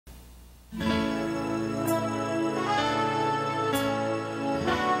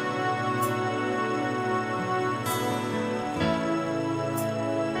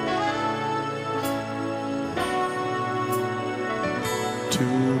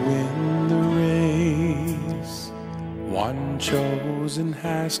win the race, one chosen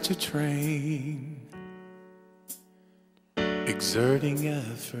has to train, exerting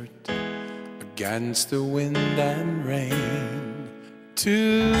effort against the wind and rain,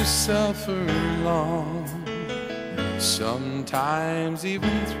 to suffer long, sometimes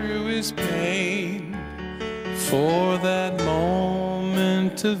even through his pain, for that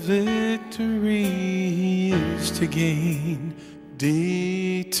moment of victory he is to gain.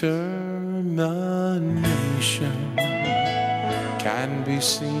 Determination can be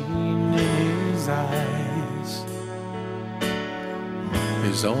seen in his eyes.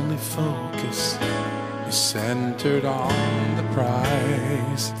 His only focus is centered on the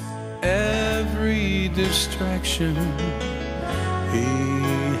prize. Every distraction he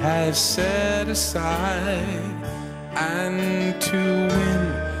has set aside, and to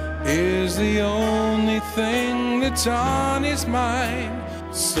win is the only thing that's on his mind.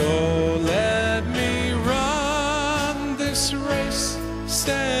 So let me run this race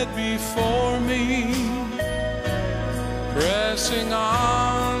set before me, pressing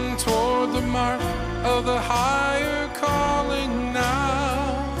on toward the mark of the higher calling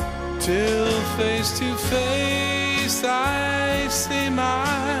now, till face to face I see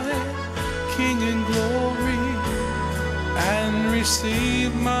my King in glory, and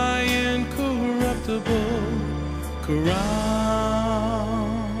receive my incorruptible crown.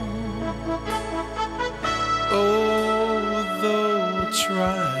 Oh, though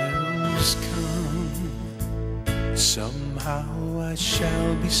trials come, somehow I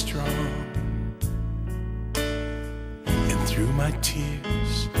shall be strong, and through my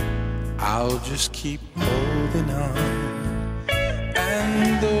tears I'll just keep holding on.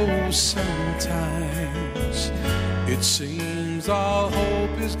 And though sometimes it seems all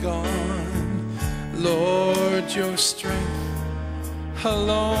hope is gone, Lord, your strength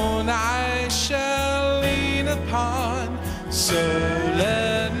alone I shall lean upon. So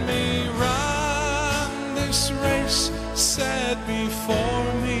let me run this race set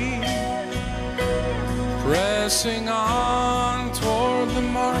before me, pressing on toward the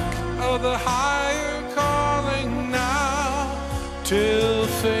mark of the higher calling now, till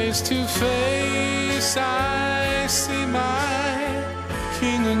face to face I see my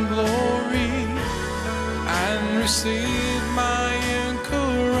King in glory, and receive my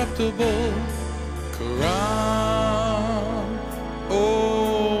incorruptible crown.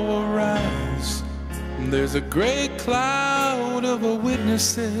 Oh, arise, there's a great cloud of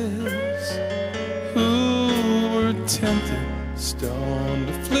witnesses who were tempted, stoned,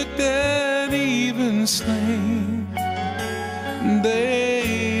 afflicted, even slain.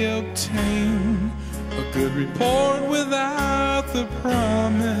 They obtain a good report without the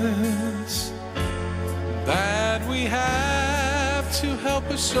promise that we have to help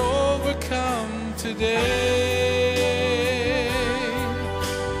us overcome today.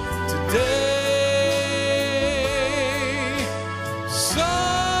 So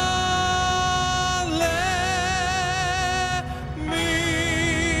let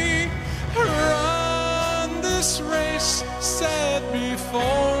me run this race set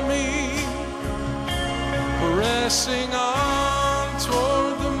before me, pressing on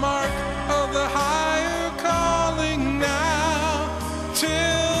toward the mark of the higher calling now,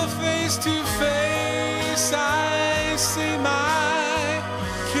 till face to face I see my